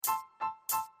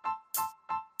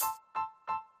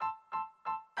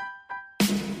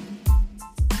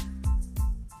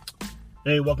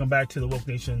Hey, welcome back to the Woke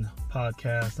Nation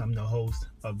podcast. I'm the host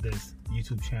of this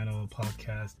YouTube channel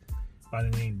podcast by the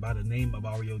name of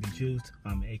Ario the Juice.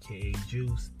 I'm aka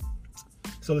Juice.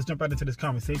 So let's jump right into this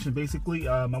conversation. Basically,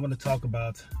 I want to talk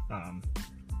about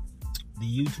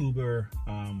the YouTuber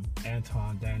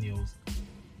Anton Daniels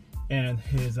and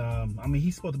his. He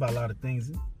spoke about a lot of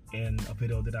things in a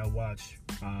video that I watched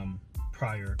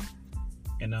prior,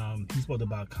 and he spoke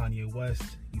about Kanye West.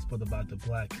 He spoke about the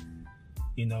black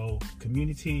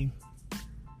community,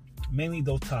 mainly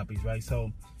those topics, right?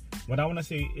 So what I want to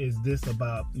say is this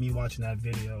about me watching that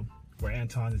video where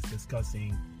Anton is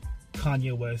discussing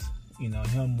Kanye West,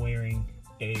 him wearing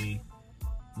a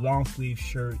long sleeve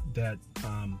shirt that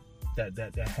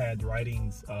had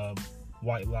writings of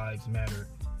White Lives Matter.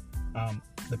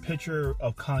 The picture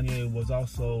of Kanye was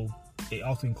also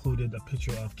included a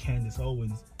picture of Candace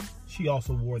Owens. She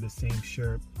also wore the same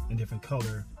shirt in different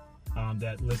color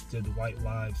that listed White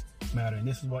Lives Matter. And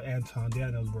this is what Anton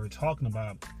Daniels were talking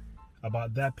about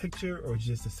that picture, or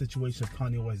just the situation of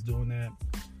Kanye West doing that.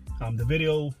 The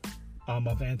video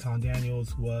of Anton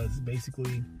Daniels was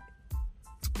basically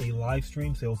a live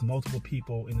stream, so there was multiple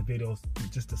people in the video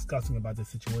just discussing about the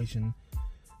situation.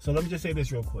 So let me just say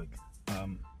this real quick.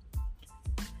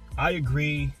 I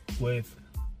agree with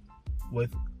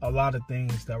a lot of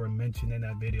things that were mentioned in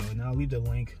that video, and I'll leave the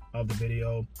link of the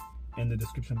video in the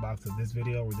description box of this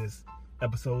video or this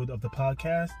episode of the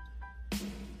podcast.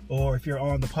 Or if you're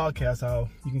on the podcast,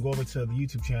 you can go over to the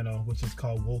YouTube channel, which is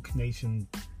called Woke Nation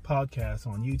Podcast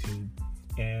on YouTube,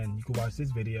 and you can watch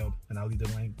this video, and I'll leave the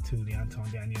link to the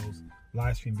Anton Daniels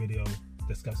live stream video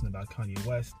discussing about Kanye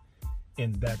West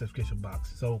in that description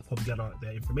box. So hope you got all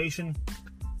that information.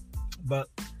 But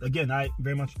again, I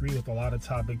very much agree with a lot of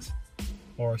topics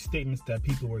or statements that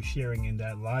people were sharing in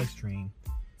that live stream.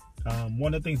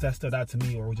 One of the things that stood out to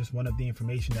me, or just one of the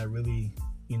information that really,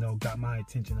 got my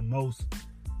attention the most,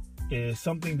 is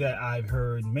something that I've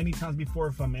heard many times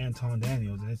before from Anton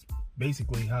Daniels, and it's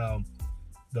basically how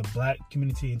the black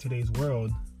community in today's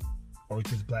world, or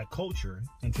just black culture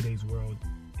in today's world,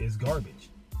 is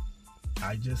garbage.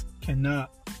 I just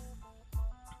cannot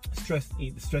stress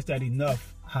that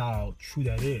enough, how true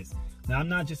that is. Now, I'm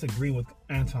not just agreeing with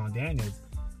Anton Daniels.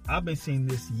 I've been saying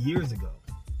this years ago,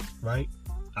 right?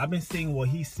 I've been seeing what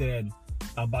he said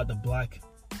about the black,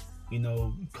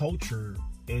 culture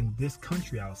in this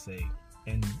country, I'll say,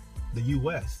 in the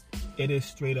U.S. It is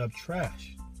straight up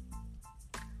trash.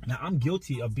 Now, I'm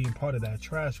guilty of being part of that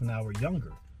trash when I was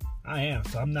younger. I am.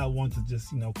 So I'm not one to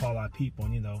just, call out people,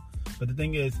 But the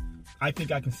thing is, I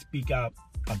think I can speak out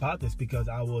about this because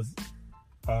I was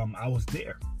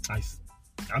there.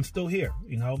 I'm still here,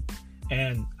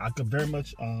 And I could very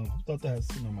much, I thought that was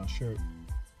on my shirt.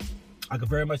 I could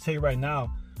very much tell you right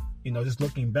now, just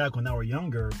looking back when I was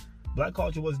younger, black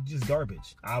culture was just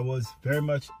garbage. I was very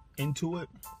much into it.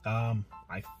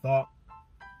 I thought,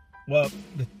 well,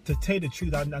 to tell you the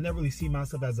truth, I never really see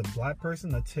myself as a black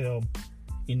person until,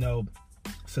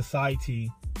 society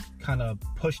kind of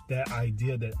pushed that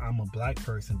idea that I'm a black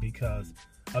person, because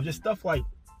of just stuff like,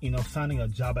 signing a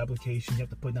job application, you have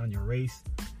to put down your race,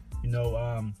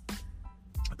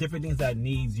 different things that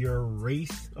needs your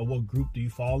race or what group do you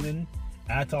fall in.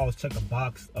 I had to always check a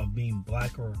box of being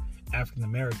black or African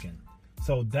American.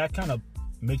 So that kind of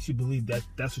makes you believe that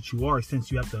that's what you are,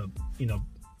 since you have to,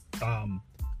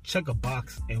 check a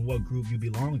box in what group you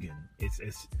belong in.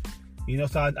 It's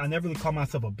so I never really call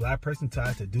myself a black person until I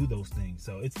have to do those things.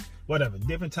 So it's whatever,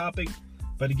 different topic.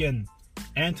 But again,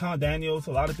 Anton Daniels,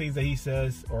 a lot of things that he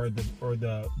says, or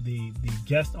the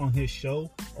guest on his show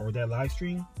or that live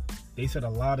stream, they said a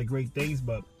lot of great things.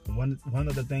 But one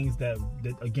of the things that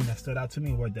stood out to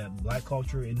me was that black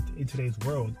culture in today's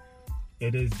world,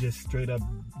 it is just straight up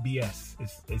BS.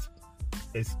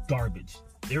 It's garbage.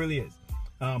 It really is.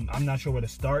 I'm not sure where to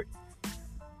start.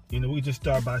 We just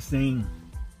start by saying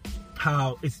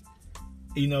how it's,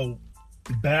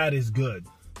 bad is good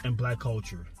in black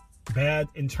culture. Bad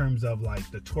in terms of like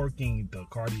the twerking, the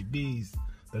Cardi B's,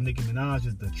 the Nicki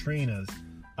Minaj's, the Trinas,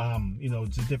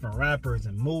 just different rappers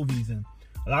and movies, and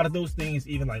a lot of those things,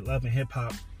 even like love and hip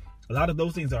hop, a lot of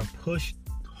those things are pushed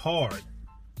hard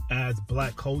as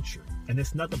black culture, and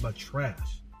it's nothing but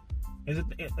trash.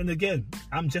 And again,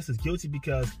 I'm just as guilty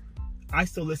because I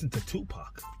still listen to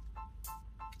Tupac,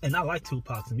 and I like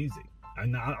Tupac's music.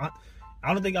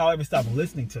 I don't think I'll ever stop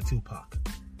listening to Tupac.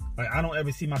 Like, I don't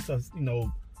ever see myself,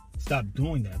 stop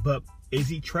doing that. But is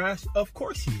he trash? Of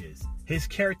course he is. His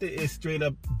character is straight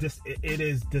up it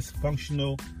is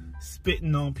dysfunctional,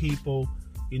 spitting on people,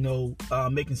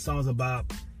 making songs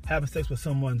about having sex with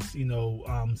someone's,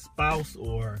 spouse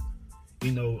or,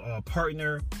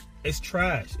 partner. It's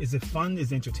trash. Is it fun?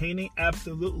 Is it entertaining?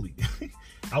 Absolutely.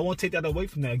 I won't take that away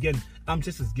from that. Again, I'm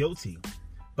just as guilty,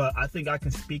 but I think I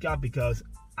can speak out because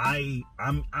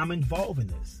I'm involved in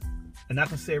this, and I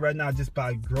can say right now, just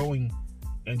by growing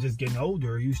and just getting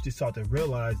older, you just start to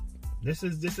realize this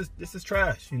is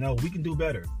trash. You know, we can do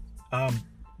better.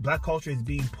 Black culture is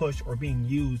being pushed or being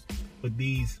used with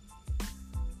these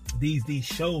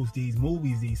shows, these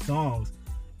movies, these songs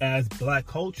as black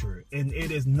culture, and it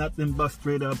is nothing but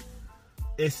straight up.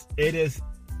 It's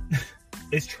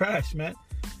trash, man.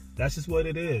 That's just what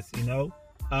it is, you know.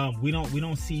 We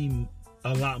don't see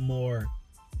a lot more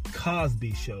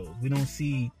Cosby shows. We don't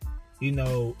see, you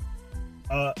know,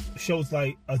 shows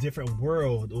like A Different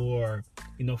World or,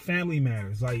 you know, Family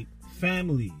Matters, like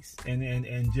families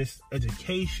and just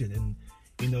education and,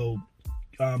 you know,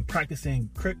 practicing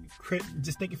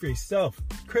just thinking for yourself,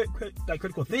 like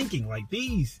critical thinking. Like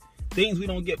these things we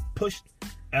don't get pushed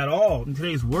at all in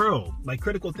today's world. Like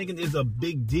critical thinking is a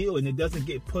big deal, and it doesn't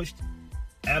get pushed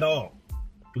at all.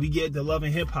 We get the Love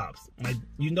and Hip Hops. Like,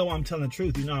 you know, I'm telling the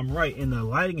truth. You know I'm right. And the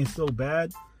lighting is so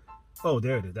bad. Oh,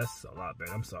 there it is. That's a lot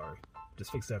better. I'm sorry.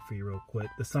 Just fix that for you real quick.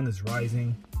 The sun is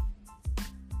rising,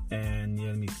 and yeah,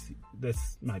 let me see.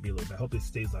 This might be a little bit. I hope it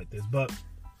stays like this, but.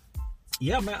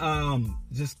 Yeah, man.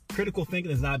 Just critical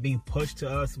thinking is not being pushed to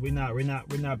us. We're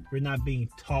not being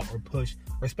taught or pushed,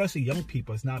 or especially young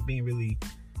people. It's not being really.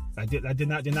 They're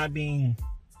not being.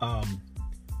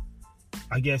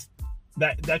 I guess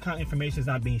that kind of information is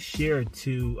not being shared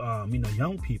to you know,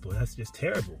 young people. That's just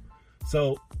terrible.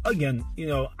 So again, you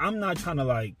know, I'm not trying to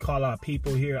like call out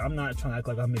people here. I'm not trying to act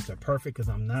like I'm Mr. Perfect, because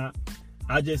I'm not.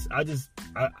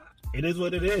 It is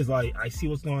what it is. Like, I see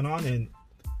what's going on, and.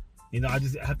 You know, I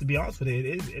just have to be honest with it.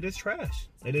 It is trash.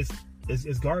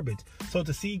 It's garbage. So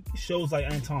to see shows like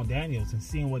Anton Daniels and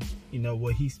seeing what, you know,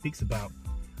 what he speaks about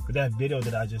with that video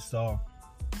that I just saw,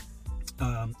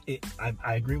 I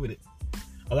agree with it.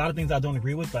 A lot of things I don't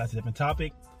agree with, but that's a different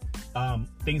topic.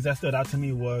 Things that stood out to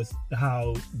me was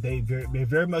how they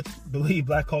very much believe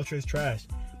black culture is trash.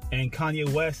 And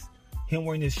Kanye West, him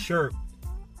wearing this shirt,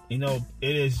 you know,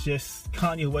 it is just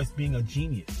Kanye West being a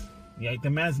genius. Yeah, the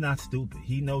man's not stupid.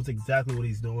 He knows exactly what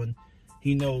he's doing.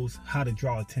 He knows how to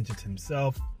draw attention to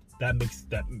himself. That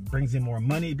brings in more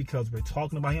money because we're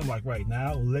talking about him. Like right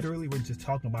now, literally, we're just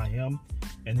talking about him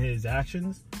and his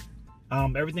actions.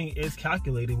 Everything is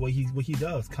calculated. What he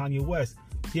does. Kanye West,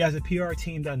 he has a PR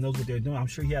team that knows what they're doing. I'm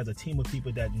sure he has a team of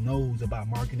people that knows about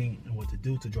marketing and what to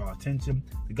do to draw attention.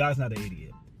 The guy's not an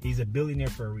idiot. He's a billionaire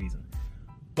for a reason.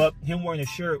 But him wearing a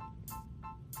shirt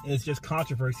is just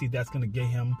controversy that's going to get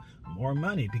him more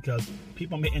money, because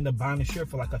people may end up buying a shirt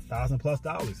for like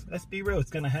 $1,000+. Let's be real,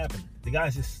 it's going to happen. The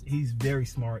guy's he's very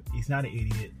smart. He's not an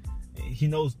idiot. He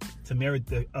knows to marry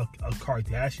a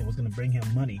Kardashian was going to bring him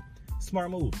money.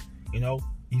 Smart move. You know,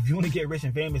 if you want to get rich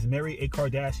and famous, marry a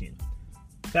Kardashian.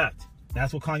 Fact.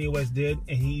 That's what Kanye West did,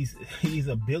 and he's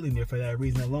a billionaire for that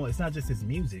reason alone. It's not just his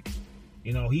music.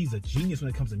 You know, he's a genius when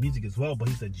it comes to music as well, but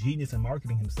he's a genius in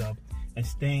marketing himself and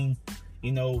staying,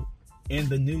 you know, in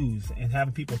the news and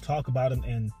having people talk about him.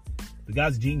 And the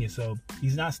guy's a genius. So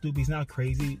he's not stupid. He's not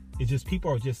crazy. It's just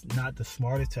people are just not the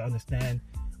smartest to understand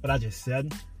what I just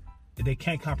said. They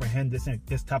can't comprehend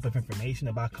this type of information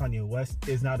about Kanye West.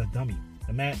 Is not a dummy.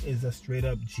 The man is a straight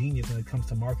up genius when it comes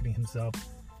to marketing himself.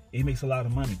 He makes a lot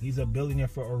of money. He's a billionaire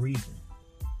for a reason.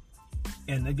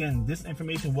 And again, this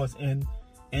information was in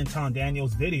Anton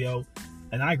Daniels' video,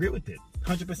 and I agree with it.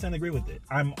 100% agree with it.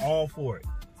 I'm all for it.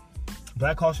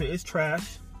 Black culture is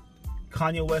trash.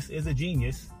 Kanye West is a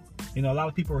genius. You know, a lot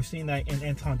of people are seeing that in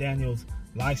Anton Daniels'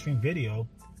 live stream video.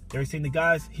 They're saying the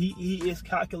guys, he is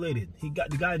calculated. He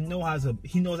knows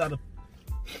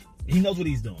what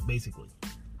he's doing, basically.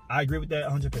 I agree with that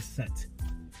 100%.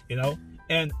 You know,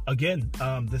 and again,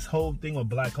 this whole thing with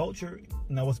black culture,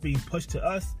 you know, what's being pushed to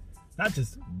us, not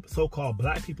just so-called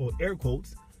black people, air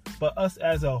quotes, but us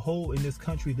as a whole in this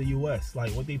country, the U.S.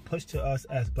 Like, what they push to us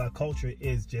as black culture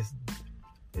is just,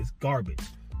 it's garbage.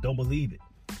 Don't believe it.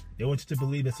 They want you to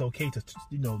believe it's okay to,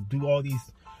 you know, do all these,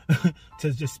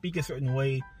 to just speak a certain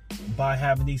way by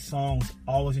having these songs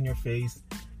always in your face,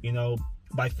 you know,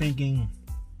 by thinking,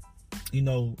 you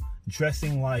know,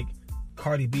 dressing like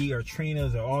Cardi B or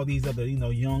Trina's or all these other, you know,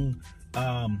 young,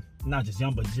 not just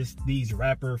young, but just these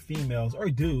rapper females or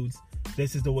dudes.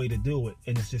 This is the way to do it,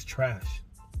 and it's just trash.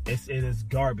 It is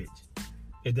garbage.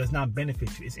 It does not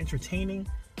benefit you. It's entertaining.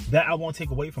 That I won't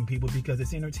take away from people because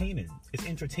it's entertaining. It's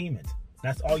entertainment.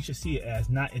 That's all you should see it as,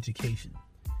 not education.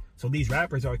 So these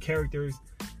rappers are characters.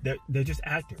 They're just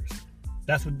actors.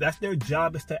 That's their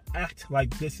job, is to act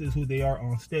like this is who they are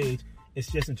on stage.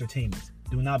 It's just entertainment.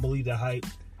 Do not believe the hype.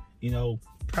 You know,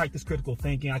 practice critical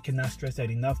thinking. I cannot stress that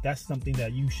enough. That's something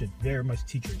that you should very much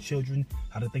teach your children,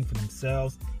 how to think for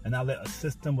themselves, and not let a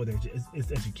system, whether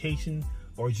it's education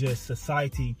or just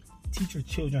society, teach your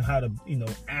children how to,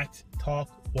 act, talk,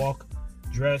 walk,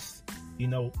 dress,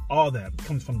 all that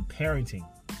comes from parenting.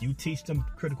 You teach them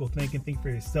critical thinking, think for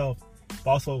yourself,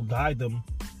 but also guide them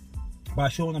by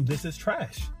showing them this is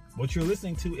trash. What you're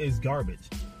listening to is garbage.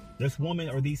 This woman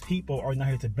or these people are not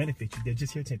here to benefit you. They're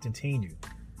just here to entertain you.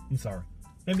 I'm sorry.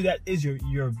 Maybe that is your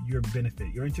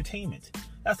benefit, your entertainment.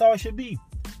 That's all it should be.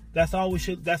 That's all you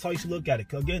should look at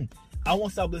it. Again, I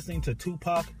won't stop listening to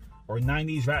Tupac or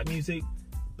 90s rap music,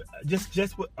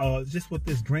 just with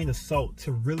this grain of salt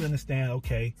to really understand,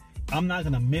 okay, I'm not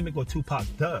gonna mimic what Tupac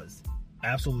does.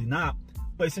 Absolutely not.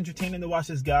 But it's entertaining to watch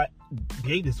this guy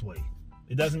behave this way.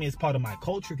 It doesn't mean it's part of my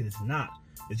culture, because it's not.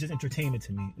 It's just entertainment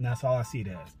to me, and that's all I see it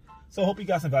as. So I hope you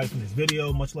got some value from this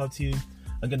video. Much love to you.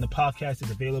 Again, the podcast is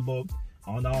available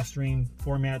on all stream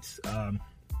formats.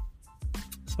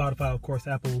 Spotify, of course,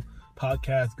 Apple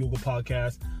Podcasts, Google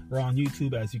Podcasts. We're on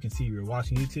YouTube, as you can see. We're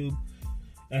watching YouTube.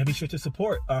 And be sure to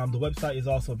support. The website is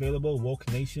also available,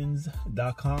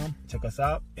 wokenations.com. Check us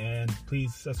out. And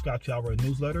please subscribe to our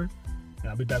newsletter. And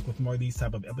I'll be back with more of these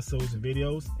type of episodes and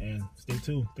videos. And stay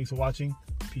tuned. Thanks for watching.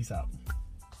 Peace out.